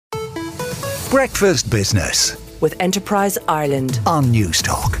Breakfast Business with Enterprise Ireland on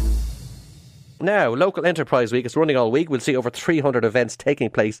Newstalk. Now, Local Enterprise Week is running all week. We'll see over 300 events taking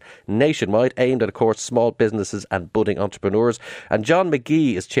place nationwide, aimed at, of course, small businesses and budding entrepreneurs. And John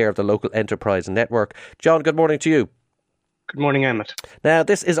McGee is chair of the Local Enterprise Network. John, good morning to you. Good morning, Emmett. Now,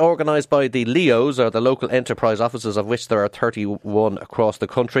 this is organised by the LEOs, or the Local Enterprise Offices, of which there are 31 across the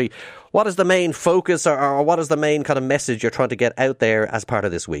country. What is the main focus, or what is the main kind of message you're trying to get out there as part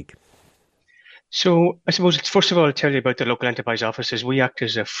of this week? So I suppose, first of all, I'll tell you about the Local Enterprise Offices. We act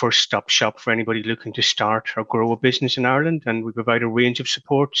as a first-stop shop for anybody looking to start or grow a business in Ireland, and we provide a range of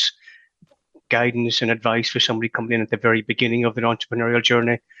supports, guidance and advice for somebody coming in at the very beginning of their entrepreneurial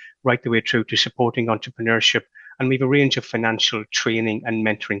journey, right the way through to supporting entrepreneurship. And we have a range of financial training and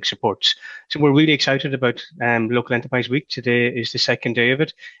mentoring supports. So we're really excited about Local Enterprise Week. Today is the second day of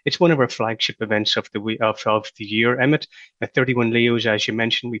it. It's one of our flagship events of the year, Emmett. At 31 LEOs, as you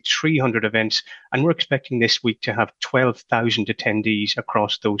mentioned, we have 300 events, and we're expecting this week to have 12,000 attendees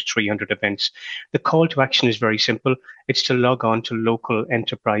across those 300 events. The call to action is very simple. It's to log on to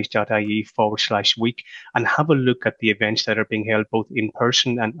localenterprise.ie/week and have a look at the events that are being held both in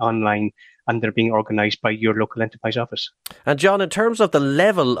person and online, and they're being organised by your local enterprise office. And John, in terms of the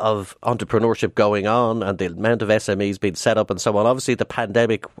level of entrepreneurship going on and the amount of SMEs being set up and so on, obviously the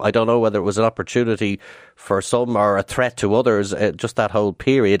pandemic, I don't know whether it was an opportunity for some or a threat to others, just that whole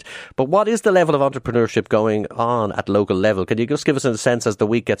period. But what is the level of entrepreneurship going on at local level? Can you just give us a sense as the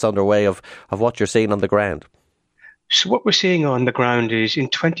week gets underway of what you're seeing on the ground? So what we're seeing on the ground is in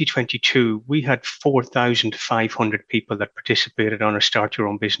 2022, we had 4,500 people that participated on a Start Your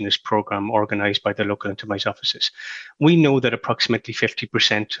Own Business program organised by the Local Enterprise Offices. We know that approximately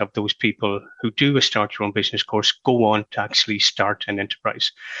 50% of those people who do a Start Your Own Business course go on to actually start an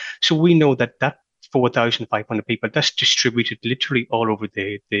enterprise. So we know that 4,500 people, that's distributed literally all over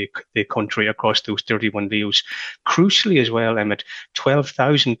the country across those 31 LEOs. Crucially as well, Emmett,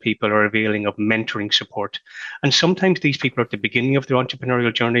 12,000 people are availing of mentoring support. And sometimes these people are at the beginning of their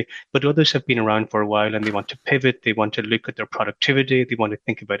entrepreneurial journey, but others have been around for a while and they want to pivot, they want to look at their productivity, they want to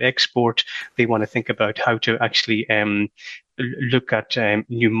think about export, they want to think about how to actually look at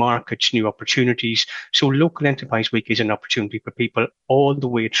new markets, new opportunities. So Local Enterprise Week is an opportunity for people all the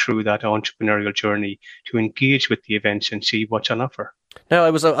way through that entrepreneurial journey to engage with the events and see what's on offer. Now,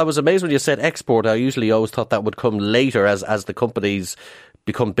 I was amazed when you said export. I usually always thought that would come later as the companies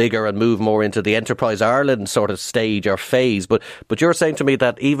become bigger and move more into the Enterprise Ireland sort of stage or phase. But you're saying to me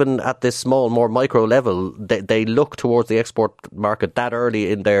that even at this small, more micro level, they look towards the export market that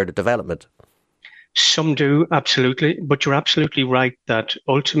early in their development. Some do, absolutely. But you're absolutely right that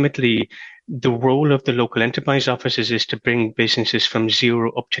ultimately the role of the local enterprise offices is to bring businesses from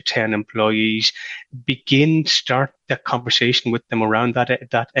 0 up to 10 employees, start that conversation with them around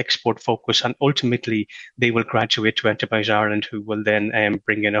that export focus, and ultimately they will graduate to Enterprise Ireland, who will then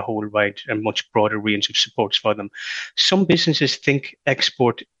bring in a whole wide and much broader range of supports for them. Some businesses think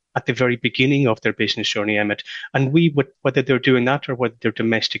export at the very beginning of their business journey, Emmett. And whether they're doing that or whether they're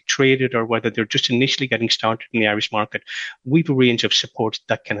domestic traded or whether they're just initially getting started in the Irish market, we've a range of supports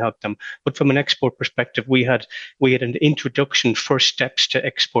that can help them. But from an export perspective, we had an introduction, first steps to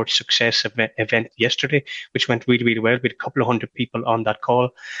export success event yesterday, which went really, really well. We had a couple of hundred people on that call.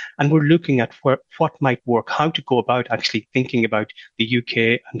 And we're looking at what might work, how to go about actually thinking about the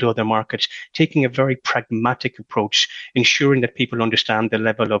UK and other markets, taking a very pragmatic approach, ensuring that people understand the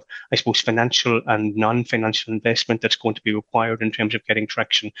level of, I suppose, financial and non-financial investment that's going to be required in terms of getting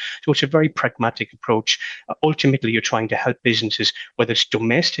traction. So it's a very pragmatic approach. Ultimately, you're trying to help businesses, whether it's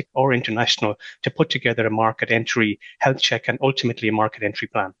domestic or international, to put together a market entry health check and ultimately a market entry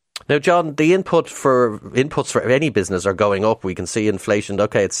plan. Now, John, the inputs for any business are going up. We can see inflation.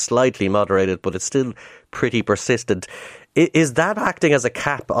 Okay, it's slightly moderated, but it's still pretty persistent. Is that acting as a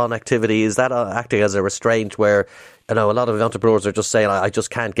cap on activity? Is that acting as a restraint where, a lot of entrepreneurs are just saying, I just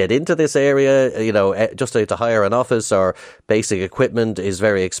can't get into this area, just to hire an office or basic equipment is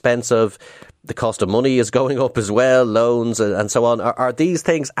very expensive. The cost of money is going up as well, loans and so on. Are these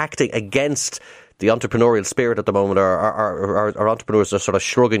things acting against the entrepreneurial spirit at the moment, or are entrepreneurs just sort of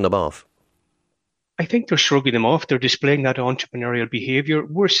shrugging them off? I think they're shrugging them off. They're displaying that entrepreneurial behaviour.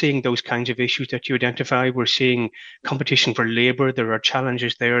 We're seeing those kinds of issues that you identify. We're seeing competition for labour. There are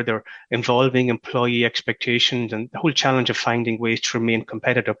challenges there. They're involving employee expectations, and the whole challenge of finding ways to remain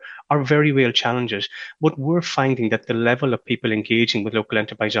competitive are very real challenges. But we're finding that the level of people engaging with local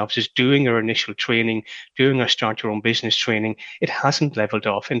enterprise offices, doing our initial training, doing our Start Your Own Business training, it hasn't levelled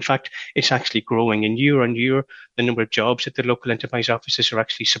off. In fact, it's actually growing. And year on year, the number of jobs that the local enterprise offices are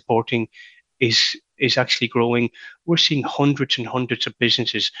actually supporting is is actually growing. We're seeing hundreds and hundreds of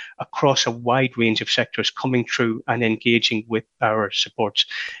businesses across a wide range of sectors coming through and engaging with our supports.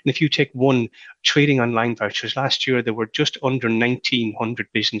 And if you take one, trading online vouchers, last year there were just under 1,900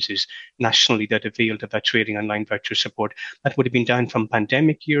 businesses nationally that availed of that trading online voucher support. That would have been down from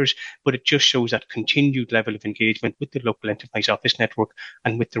pandemic years, but it just shows that continued level of engagement with the local enterprise office network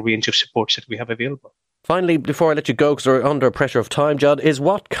and with the range of supports that we have available. Finally, before I let you go, because we're under pressure of time, John, is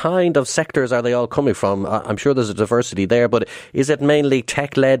what kind of sectors are they all coming from? I'm sure there's a diversity there, but is it mainly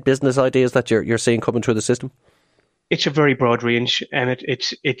tech-led business ideas that you're seeing coming through the system? It's a very broad range, and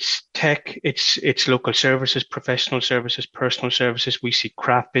it's tech, it's local services, professional services, personal services. We see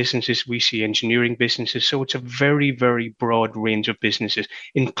craft businesses, we see engineering businesses. So it's a very, very broad range of businesses,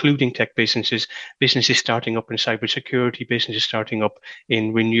 including tech businesses, businesses starting up in cybersecurity, businesses starting up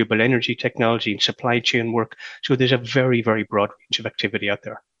in renewable energy technology and supply chain work. So there's a very, very broad range of activity out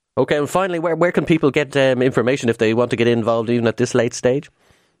there. Okay, and finally, where can people get information if they want to get involved even at this late stage?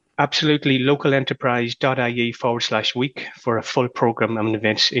 Absolutely. localenterprise.ie/week for a full programme and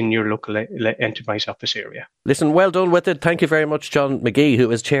events in your local enterprise office area. Listen, well done with it. Thank you very much, John McGee,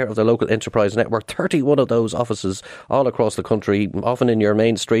 who is chair of the Local Enterprise Network. 31 of those offices all across the country, often in your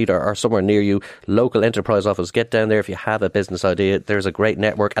main street or somewhere near you. Local Enterprise Office. Get down there if you have a business idea. There's a great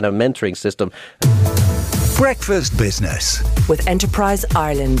network and a mentoring system. Breakfast Business with Enterprise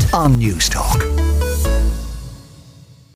Ireland on Newstalk.